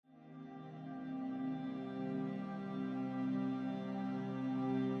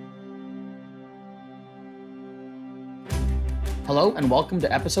Hello and welcome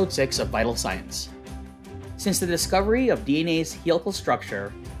to episode 6 of Vital Science. Since the discovery of DNA's helical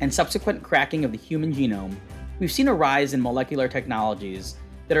structure and subsequent cracking of the human genome, we've seen a rise in molecular technologies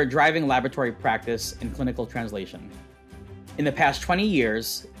that are driving laboratory practice and clinical translation. In the past 20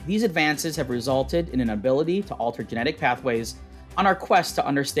 years, these advances have resulted in an ability to alter genetic pathways on our quest to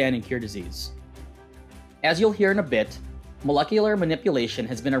understand and cure disease. As you'll hear in a bit, molecular manipulation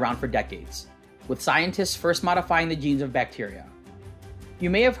has been around for decades, with scientists first modifying the genes of bacteria. You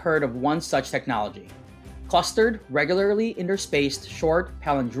may have heard of one such technology, clustered, regularly interspaced short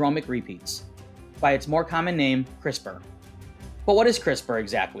palindromic repeats, by its more common name, CRISPR. But what is CRISPR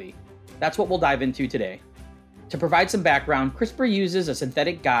exactly? That's what we'll dive into today. To provide some background, CRISPR uses a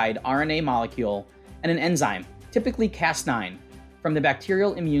synthetic guide RNA molecule and an enzyme, typically Cas9, from the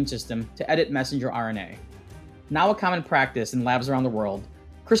bacterial immune system to edit messenger RNA. Now a common practice in labs around the world,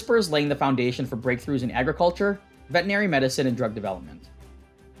 CRISPR is laying the foundation for breakthroughs in agriculture, veterinary medicine, and drug development.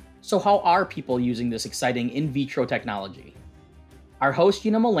 So how are people using this exciting in vitro technology? Our host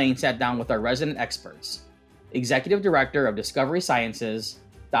Gina Mullane sat down with our resident experts, Executive Director of Discovery Sciences,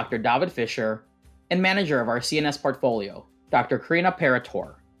 Dr. David Fischer, and Manager of our CNS portfolio, Dr. Karina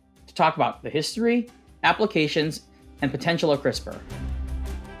Parator, to talk about the history, applications, and potential of CRISPR.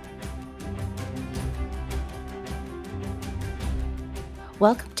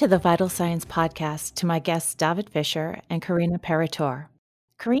 Welcome to the Vital Science Podcast to my guests David Fischer and Karina Parator.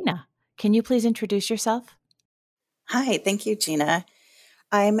 Karina, can you please introduce yourself? Hi, thank you, Gina.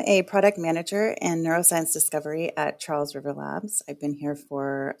 I'm a product manager in neuroscience discovery at Charles River Labs. I've been here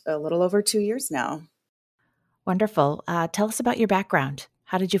for a little over 2 years now. Wonderful. Tell us about your background.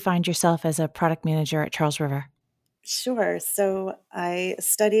 How did you find yourself as a product manager at Charles River? Sure. So I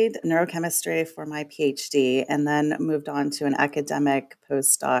studied neurochemistry for my PhD and then moved on to an academic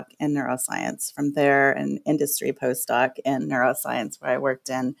postdoc in neuroscience. From there, an industry postdoc in neuroscience where I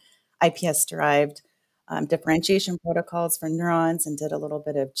worked in iPS-derived differentiation protocols for neurons and did a little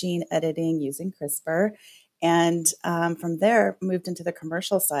bit of gene editing using CRISPR. And from there, moved into the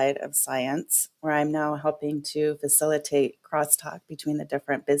commercial side of science, where I'm now helping to facilitate crosstalk between the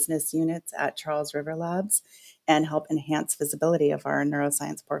different business units at Charles River Labs and help enhance visibility of our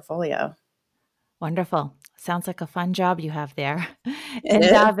neuroscience portfolio. Wonderful. Sounds like a fun job you have there. And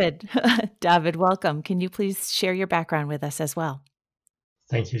David, welcome. Can you please share your background with us as well?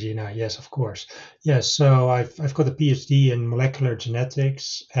 Thank you, Gina. Yes, of course. Yes, so I've got a PhD in molecular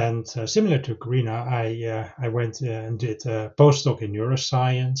genetics, and similar to Karina, I went and did a postdoc in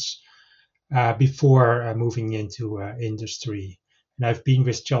neuroscience before moving into industry. And I've been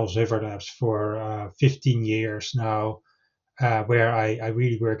with Charles River Labs for 15 years now, where I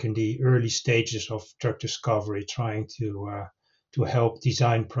really work in the early stages of drug discovery, trying to help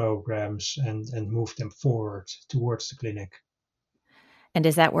design programs and move them forward towards the clinic. And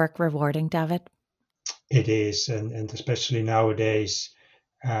is that work rewarding, David? It is, and especially nowadays,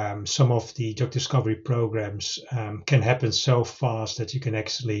 some of the drug discovery programs can happen so fast that you can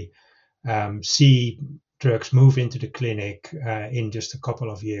actually see drugs move into the clinic in just a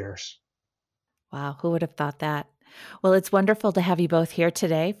couple of years. Wow, who would have thought that? Well, it's wonderful to have you both here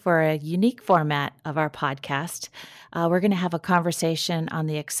today for a unique format of our podcast. We're going to have a conversation on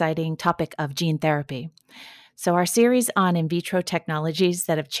the exciting topic of gene therapy. So our series on in vitro technologies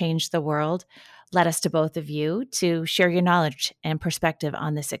that have changed the world led us to both of you to share your knowledge and perspective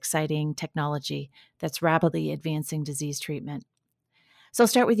on this exciting technology that's rapidly advancing disease treatment. So I'll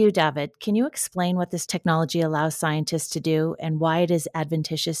start with you, David. Can you explain what this technology allows scientists to do and why it is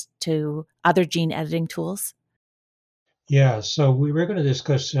advantageous to other gene editing tools? Yeah, so we were going to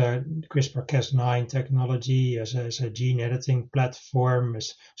discuss CRISPR-Cas9 technology as a gene editing platform,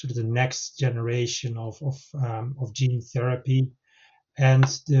 as sort of the next generation of gene therapy. And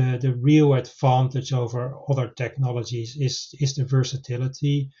the real advantage over other technologies is the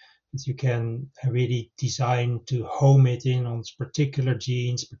versatility, that you can really design to home it in on particular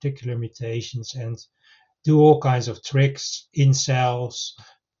genes, particular mutations, and do all kinds of tricks in cells,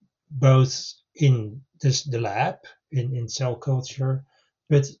 both in the lab, in cell culture,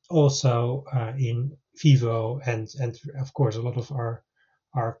 but also in vivo. And of course, a lot of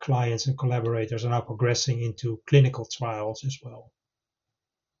our clients and collaborators are now progressing into clinical trials as well.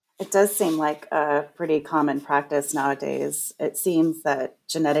 It does seem like a pretty common practice nowadays. It seems that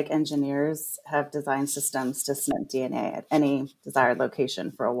genetic engineers have designed systems to snip DNA at any desired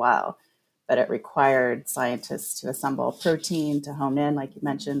location for a while, but it required scientists to assemble a protein to hone in, like you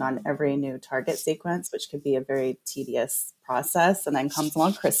mentioned, on every new target sequence, which could be a very tedious process. And then comes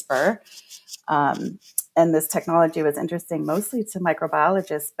along CRISPR. And this technology was interesting mostly to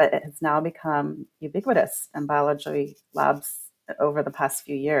microbiologists, but it has now become ubiquitous in biology labs over the past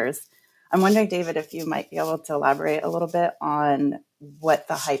few years. I'm wondering, David, if you might be able to elaborate a little bit on what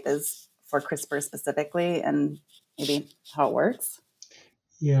the hype is for CRISPR specifically and maybe how it works.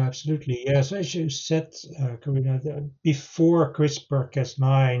 Yeah, absolutely. Yeah, so as you said, Karina, before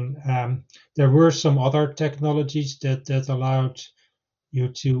CRISPR-Cas9, there were some other technologies that allowed you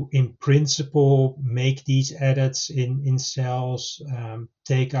to, in principle, make these edits in cells,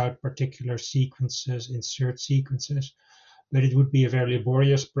 take out particular sequences, insert sequences. But it would be a very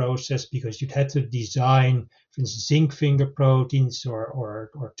laborious process because you'd had to design, for instance, zinc finger proteins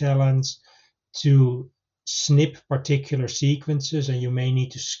or talents to snip particular sequences, and you may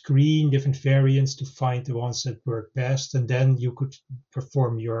need to screen different variants to find the ones that work best, and then you could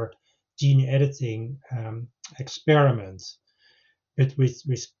perform your gene editing experiment. But with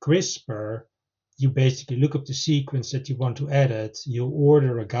CRISPR, you basically look up the sequence that you want to edit, you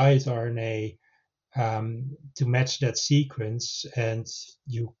order a guide RNA to match that sequence, and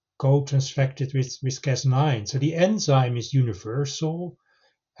you co-transfect it with Cas9. So the enzyme is universal,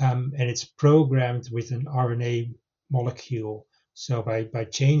 and it's programmed with an RNA molecule. So by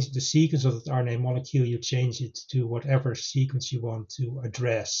changing the sequence of the RNA molecule, you change it to whatever sequence you want to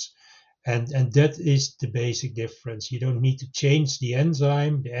address. And that is the basic difference. You don't need to change the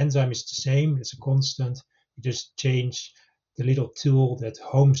enzyme. The enzyme is the same, it's a constant. You just change the little tool that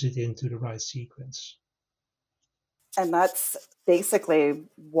homes it into the right sequence. And that's basically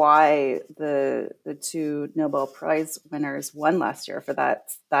why the two Nobel Prize winners won last year for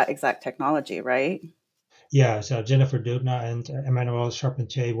that exact technology, right? Yeah, so Jennifer Doudna and Emmanuel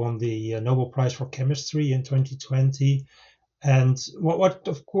Charpentier won the Nobel Prize for Chemistry in 2020. And what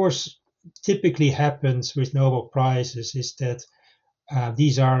of course typically happens with Nobel Prizes is that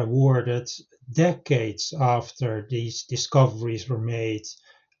these are awarded decades after these discoveries were made.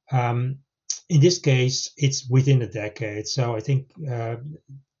 In this case, it's within a decade. So I think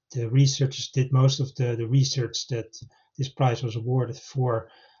the researchers did most of the research that this prize was awarded for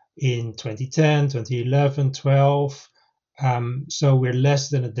in 2010, 2011, 12. So we're less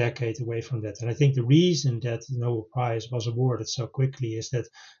than a decade away from that. And I think the reason that the Nobel Prize was awarded so quickly is that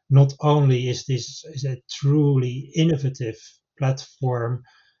not only is this a truly innovative platform,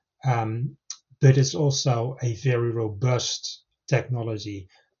 but it's also a very robust technology.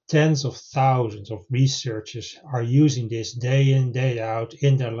 Tens of thousands of researchers are using this day in, day out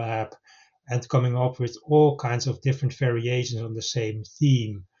in their lab and coming up with all kinds of different variations on the same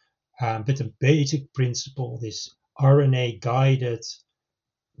theme. But the basic principle, this RNA-guided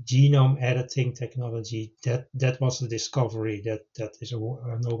genome editing technology, that was the discovery that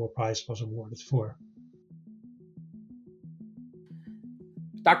a Nobel Prize was awarded for.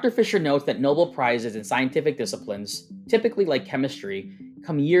 Dr. Fischer notes that Nobel Prizes in scientific disciplines, typically like chemistry,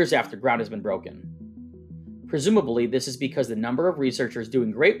 come years after ground has been broken. Presumably, this is because the number of researchers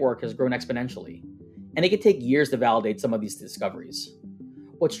doing great work has grown exponentially, and it can take years to validate some of these discoveries.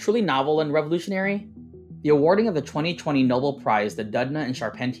 What's truly novel and revolutionary? The awarding of the 2020 Nobel Prize to Doudna and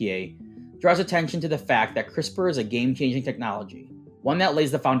Charpentier draws attention to the fact that CRISPR is a game-changing technology, one that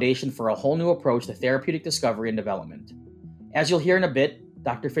lays the foundation for a whole new approach to therapeutic discovery and development. As you'll hear in a bit,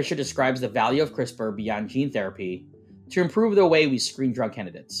 Dr. Fischer describes the value of CRISPR beyond gene therapy to improve the way we screen drug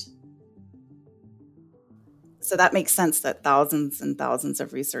candidates. So that makes sense that thousands and thousands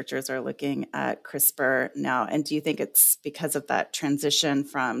of researchers are looking at CRISPR now. And do you think it's because of that transition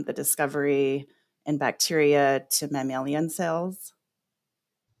from the discovery in bacteria to mammalian cells?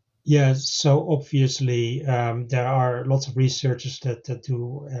 Yeah, so obviously there are lots of researchers that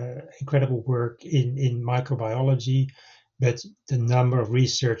do incredible work in microbiology, but the number of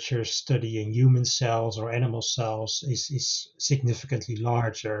researchers studying human cells or animal cells is significantly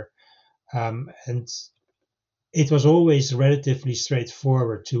larger. And it was always relatively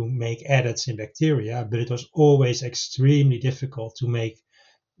straightforward to make edits in bacteria, but it was always extremely difficult to make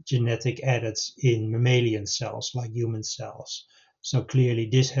genetic edits in mammalian cells like human cells. So clearly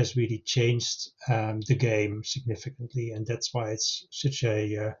this has really changed the game significantly, and that's why it's such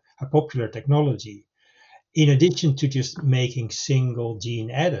a popular technology. In addition to just making single gene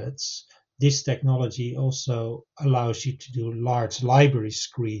edits, this technology also allows you to do large library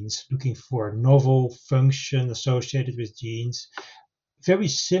screens looking for novel function associated with genes, very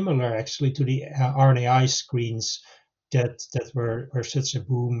similar actually to the RNAi screens that were such a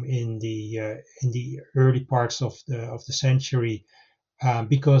boom in the early parts of the century,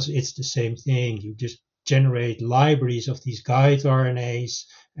 because it's the same thing. You just generate libraries of these guide RNAs,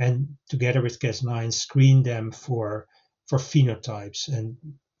 and together with Cas9 screen them for phenotypes. And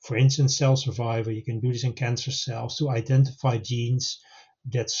for instance, cell survival, you can do this in cancer cells to identify genes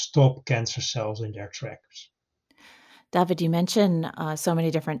that stop cancer cells in their tracks. David, you mentioned so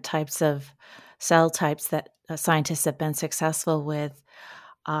many different types of cell types that scientists have been successful with.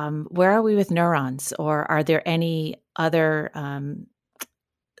 Where are we with neurons, or are there any other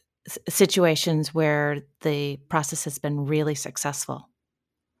situations where the process has been really successful?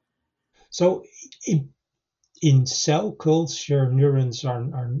 So in cell culture, neurons are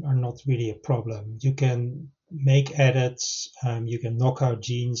not really a problem. You can make edits, you can knock out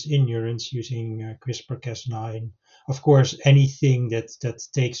genes in neurons using CRISPR-Cas9. Of course, anything that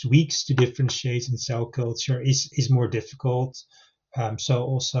takes weeks to differentiate in cell culture is more difficult. So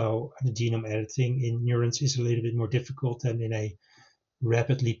also the genome editing in neurons is a little bit more difficult than in a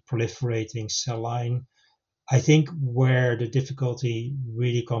rapidly proliferating cell line. I think where the difficulty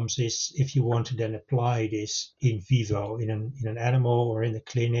really comes is if you want to then apply this in vivo in an animal or in the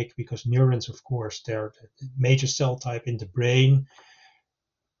clinic, because neurons, of course, they're the major cell type in the brain.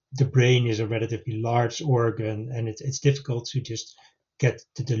 The brain is a relatively large organ, and it's difficult to just get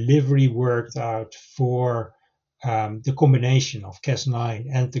the delivery worked out for the combination of Cas9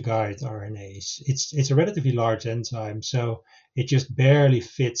 and the guide RNAs. It's a relatively large enzyme, so it just barely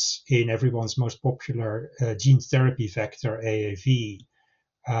fits in everyone's most popular gene therapy vector, AAV.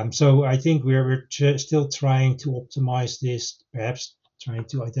 So I think we're still trying to optimize this, perhaps trying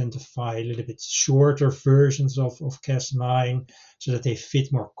to identify a little bit shorter versions of Cas9 so that they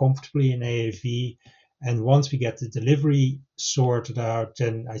fit more comfortably in AAV. And once we get the delivery sorted out,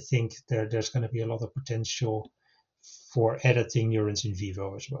 then I think there's going to be a lot of potential for editing neurons in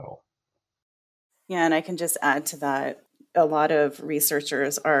vivo as well. Yeah, and I can just add to that. A lot of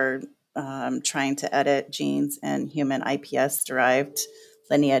researchers are trying to edit genes in human iPS-derived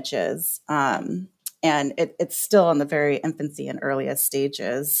lineages. And it's still in the very infancy and earliest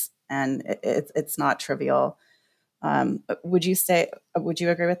stages, and it's not trivial. Would you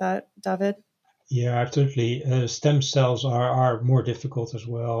agree with that, David? Yeah, absolutely. Stem cells are more difficult as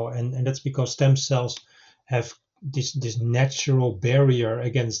well, and that's because stem cells have this natural barrier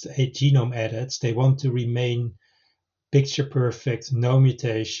against a genome edits. They want to remain picture perfect, no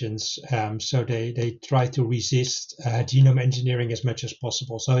mutations. So they try to resist genome engineering as much as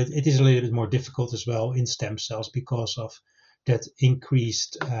possible. So it is a little bit more difficult as well in stem cells because of that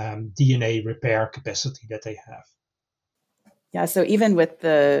increased DNA repair capacity that they have. Yeah. So even with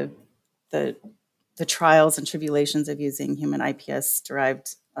the trials and tribulations of using human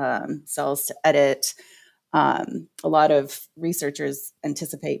iPS-derived cells to edit, a lot of researchers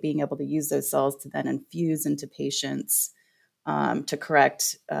anticipate being able to use those cells to then infuse into patients to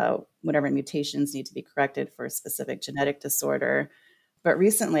correct whatever mutations need to be corrected for a specific genetic disorder. But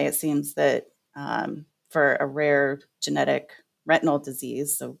recently, it seems that for a rare genetic retinal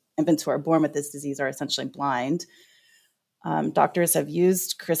disease, so infants who are born with this disease are essentially blind, doctors have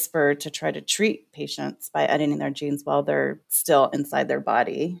used CRISPR to try to treat patients by editing their genes while they're still inside their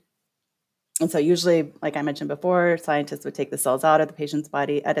body. And so usually, like I mentioned before, scientists would take the cells out of the patient's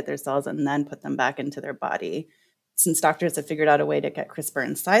body, edit their cells, and then put them back into their body. Since doctors have figured out a way to get CRISPR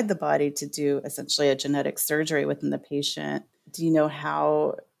inside the body to do essentially a genetic surgery within the patient, do you know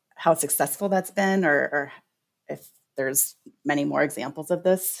how successful that's been, or if there's many more examples of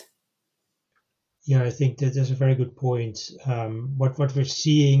this? Yeah, I think that is a very good point. What we're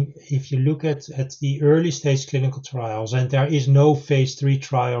seeing, if you look at the early stage clinical trials, and there is no phase 3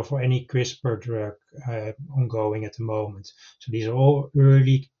 trial for any CRISPR drug ongoing at the moment. So these are all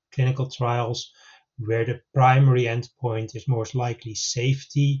early clinical trials where the primary endpoint is most likely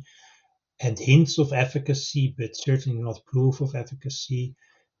safety and hints of efficacy, but certainly not proof of efficacy.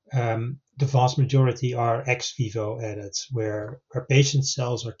 The vast majority are ex vivo edits, where patient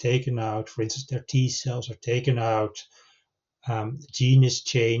cells are taken out. For instance, their T cells are taken out, the gene is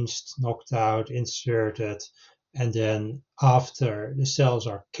changed, knocked out, inserted, and then after the cells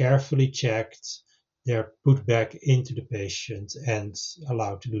are carefully checked, they're put back into the patient and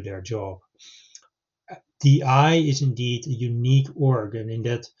allowed to do their job. The eye is indeed a unique organ in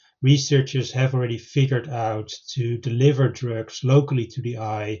that researchers have already figured out to deliver drugs locally to the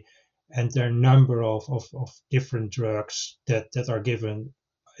eye, and there are a number of different drugs that are given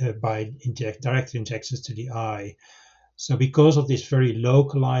by direct injections to the eye. So because of this very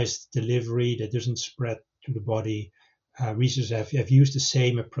localized delivery that doesn't spread to the body, researchers have used the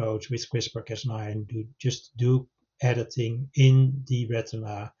same approach with CRISPR-Cas9 to just do editing in the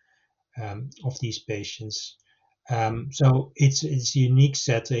retina of these patients. So it's a unique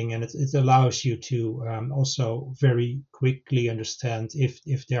setting, and it allows you to also very quickly understand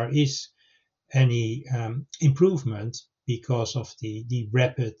if there is any improvement because of the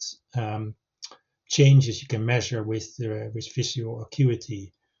rapid changes you can measure with visual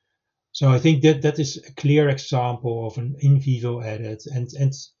acuity. So I think that is a clear example of an in vivo edit,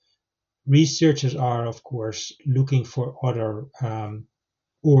 and researchers are, of course, looking for other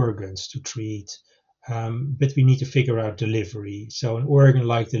organs to treat, but we need to figure out delivery. So an organ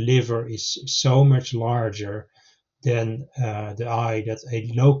like the liver is so much larger than the eye that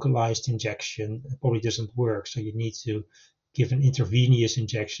a localized injection probably doesn't work. So you need to give an intravenous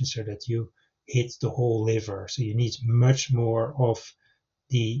injection so that you hit the whole liver. So you need much more of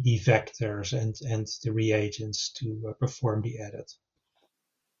the vectors and the reagents to perform the edit.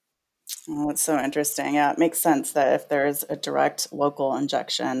 Oh, that's so interesting. Yeah, it makes sense that if there's a direct local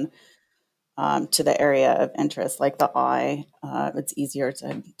injection to the area of interest, like the eye, it's easier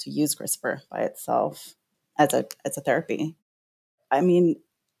to use CRISPR by itself as a therapy. I mean,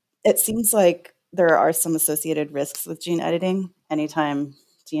 it seems like there are some associated risks with gene editing. Anytime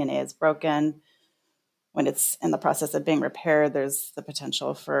DNA is broken, when it's in the process of being repaired, there's the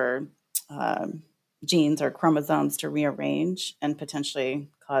potential for genes or chromosomes to rearrange and potentially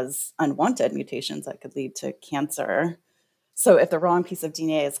cause unwanted mutations that could lead to cancer. So if the wrong piece of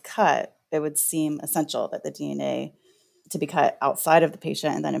DNA is cut, it would seem essential that the DNA to be cut outside of the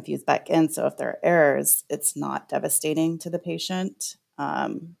patient and then infused back in. So if there are errors, it's not devastating to the patient. I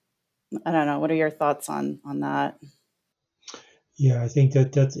don't know. What are your thoughts on that? Yeah, I think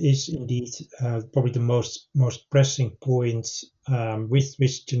that is indeed probably the most pressing point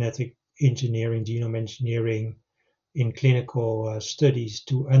with genetic engineering, genome engineering in clinical studies,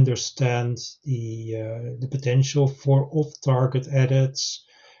 to understand the potential for off-target edits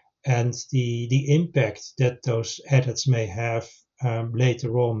and the impact that those edits may have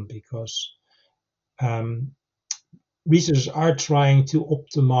later on, because um, researchers are trying to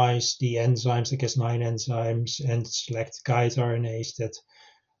optimize the enzymes, the Cas9 enzymes, and select guide RNAs that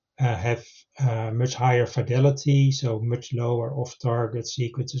have much higher fidelity, so much lower off-target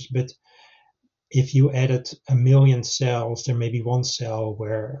sequences. But if you edit 1 million cells, there may be one cell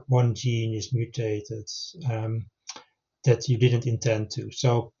where one gene is mutated that you didn't intend to.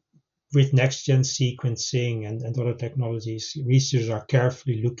 So with next-gen sequencing and other technologies, researchers are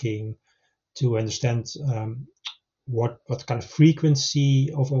carefully looking to understand what kind of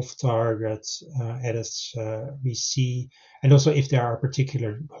frequency of off-target edits we see, and also if there are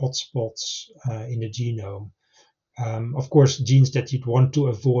particular hotspots in the genome. Of course, genes that you'd want to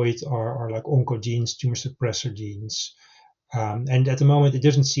avoid are like oncogenes, tumor suppressor genes. And at the moment, it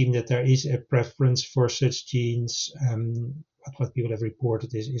doesn't seem that there is a preference for such genes. What people have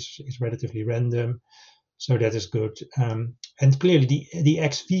reported is relatively random. So that is good. And clearly, the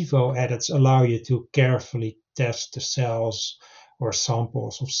ex vivo edits allow you to carefully test the cells or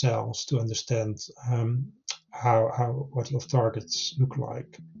samples of cells to understand what the off targets look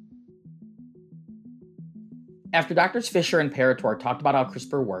like. After Doctors Fischer and Parator talked about how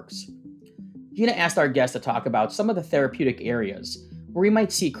CRISPR works, Gina asked our guest to talk about some of the therapeutic areas where we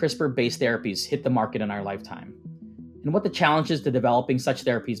might see CRISPR-based therapies hit the market in our lifetime, and what the challenges to developing such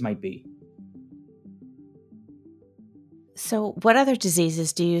therapies might be. So, what other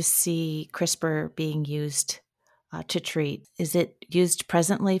diseases do you see CRISPR being used to treat? Is it used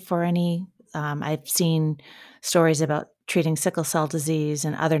presently for any? I've seen stories about treating sickle cell disease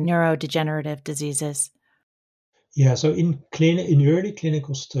and other neurodegenerative diseases. Yeah, so in early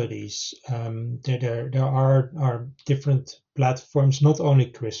clinical studies, there are different platforms, not only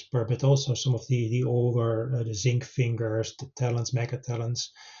CRISPR, but also some of the older, the zinc fingers, the talons, megatalons,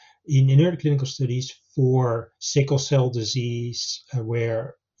 in early clinical studies for sickle cell disease,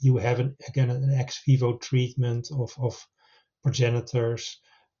 where you have an ex vivo treatment of progenitors,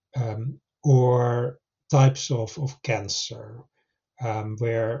 or types of cancer,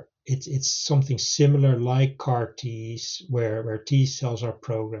 where it's something similar like CAR Ts, where T cells are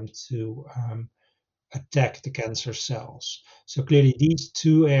programmed to attack the cancer cells. So clearly, these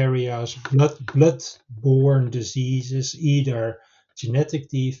two areas, blood-borne diseases, either genetic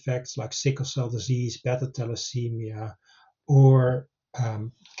defects like sickle cell disease, beta thalassemia, or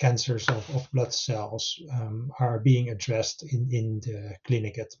cancers of blood cells, are being addressed in the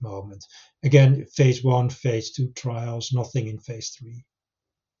clinic at the moment. Again, phase 1, phase 2 trials, nothing in phase 3.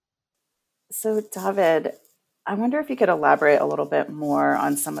 So, David, I wonder if you could elaborate a little bit more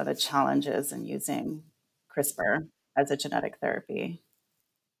on some of the challenges in using CRISPR as a genetic therapy.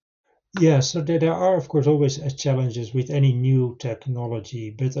 Yeah, so there are, of course, always challenges with any new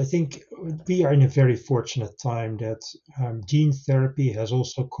technology, but I think we are in a very fortunate time that gene therapy has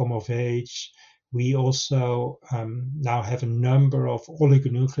also come of age. We also now have a number of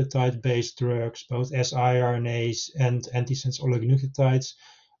oligonucleotide-based drugs, both siRNAs and antisense oligonucleotides,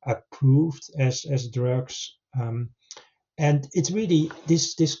 approved as drugs. And it's really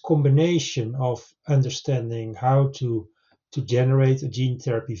this combination of understanding how to generate a gene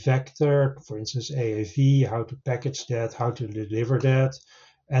therapy vector, for instance AAV, how to package that, how to deliver that,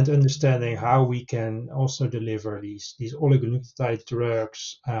 and understanding how we can also deliver these oligonucleotide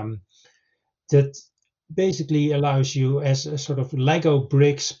drugs, that basically allows you, as a sort of Lego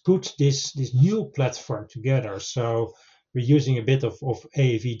bricks, put this new platform together. So we're using a bit of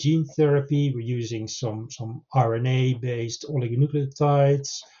AAV gene therapy. We're using some RNA-based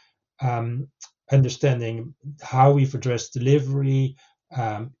oligonucleotides, um, understanding how we've addressed delivery,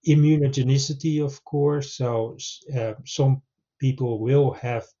 immunogenicity, of course. So some people will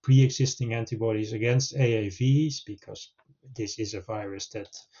have pre-existing antibodies against AAVs because this is a virus that,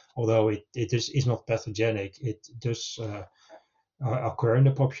 although it is not pathogenic, it does occur in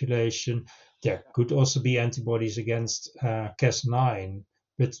the population. There could also be antibodies against Cas9,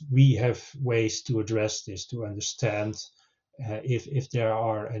 but we have ways to address this, to understand if there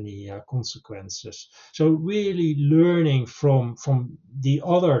are any consequences. So really learning from the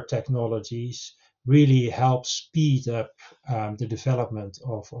other technologies really helps speed up the development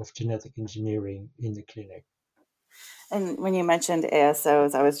of genetic engineering in the clinic. And when you mentioned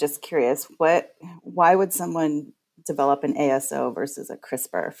ASOs, I was just curious, why would someone develop an ASO versus a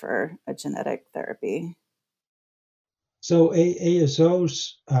CRISPR for a genetic therapy? So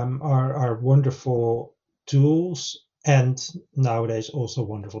ASOs are wonderful tools and nowadays also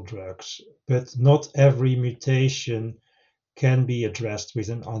wonderful drugs, but not every mutation can be addressed with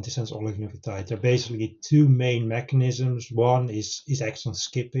an antisense oligonucleotide. There are basically two main mechanisms. One is exon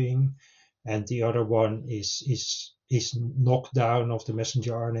skipping, and the other one is knockdown of the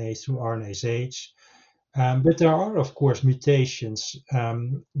messenger RNA through RNase H. But there are, of course, mutations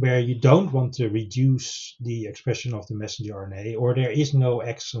where you don't want to reduce the expression of the messenger RNA, or there is no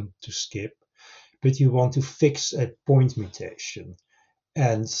exon to skip, but you want to fix a point mutation.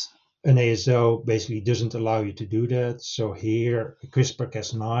 And an ASO basically doesn't allow you to do that. So here,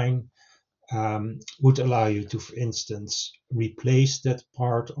 CRISPR-Cas9 would allow you to, for instance, replace that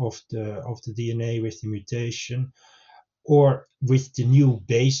part of the DNA with the mutation, or with the new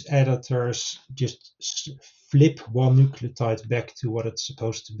base editors, just flip one nucleotide back to what it's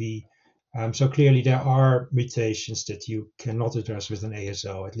supposed to be. So clearly there are mutations that you cannot address with an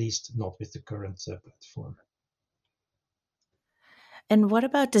ASO, at least not with the current platform. And what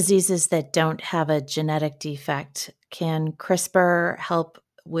about diseases that don't have a genetic defect? Can CRISPR help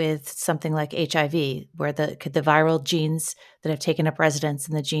with something like HIV, where could the viral genes that have taken up residence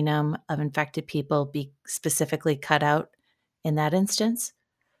in the genome of infected people be specifically cut out in that instance?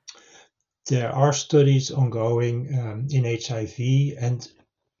 There are studies ongoing in HIV, and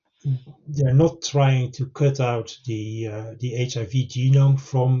they're not trying to cut out the HIV genome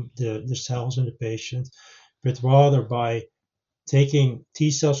from the cells in the patient, but rather by taking T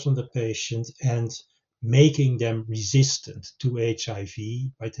cells from the patient and making them resistant to HIV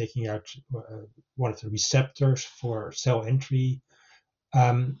by taking out one of the receptors for cell entry.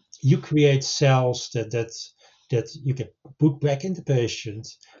 You create cells that you can put back in the patient,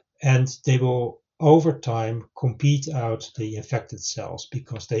 and they will over time compete out the infected cells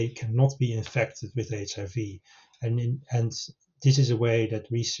because they cannot be infected with HIV. And this is a way that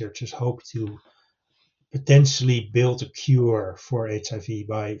researchers hope to potentially build a cure for HIV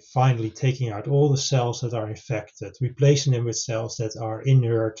by finally taking out all the cells that are infected, replacing them with cells that are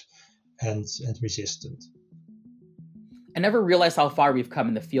inert and resistant. I never realized how far we've come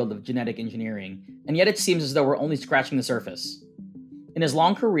in the field of genetic engineering, and yet it seems as though we're only scratching the surface. In his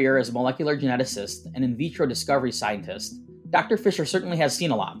long career as a molecular geneticist and in vitro discovery scientist, Dr. Fischer certainly has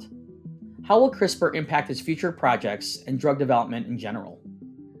seen a lot. How will CRISPR impact his future projects and drug development in general?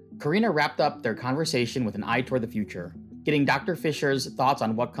 Karina wrapped up their conversation with an eye toward the future, getting Dr. Fischer's thoughts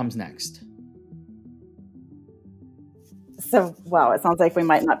on what comes next. So, wow, it sounds like we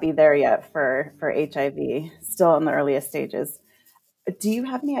might not be there yet for HIV, still in the earliest stages. Do you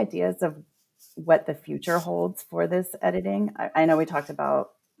have any ideas of what the future holds for this editing? I know we talked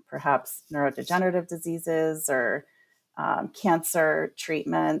about perhaps neurodegenerative diseases or cancer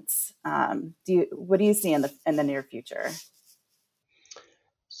treatments. What do you see in the near future?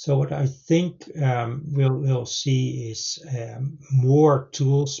 So what I think we'll see is more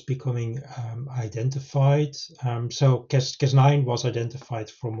tools becoming identified. So Cas9 was identified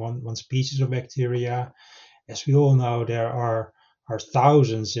from one species of bacteria. As we all know, there are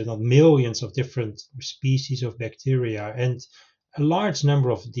thousands, if not millions, of different species of bacteria, and a large number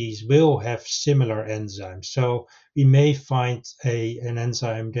of these will have similar enzymes. So we may find an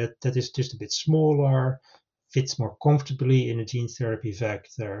enzyme that is just a bit smaller, fits more comfortably in a gene therapy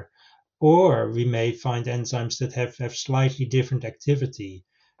vector, or we may find enzymes that have slightly different activity.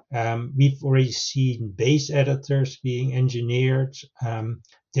 We've already seen base editors being engineered.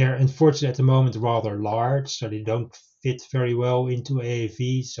 They're unfortunately at the moment rather large, so they don't fit very well into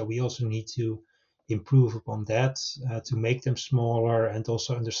AAV. So we also need to improve upon that to make them smaller and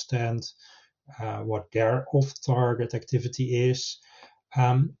also understand what their off-target activity is.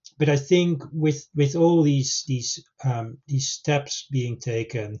 But I think with all these steps being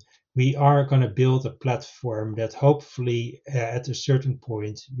taken, we are going to build a platform that hopefully at a certain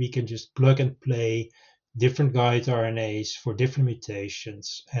point we can just plug and play different guide RNAs for different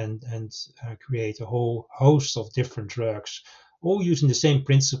mutations and create a whole host of different drugs, all using the same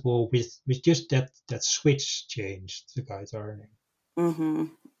principle with just that switch change the guide RNA. Mm-hmm.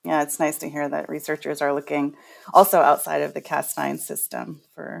 Yeah, it's nice to hear that researchers are looking also outside of the Cas9 system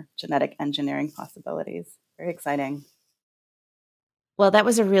for genetic engineering possibilities. Very exciting. Well, that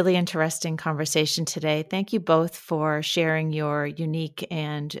was a really interesting conversation today. Thank you both for sharing your unique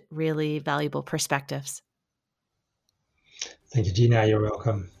and really valuable perspectives. Thank you, Gina. You're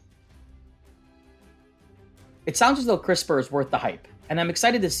welcome. It sounds as though CRISPR is worth the hype, and I'm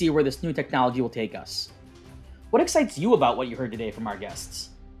excited to see where this new technology will take us. What excites you about what you heard today from our guests?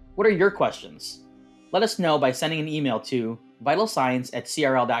 What are your questions? Let us know by sending an email to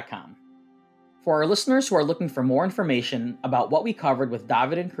vitalscience@crl.com. For our listeners who are looking for more information about what we covered with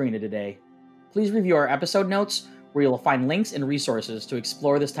David and Karina today, please review our episode notes where you'll find links and resources to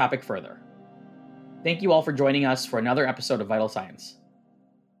explore this topic further. Thank you all for joining us for another episode of Vital Science.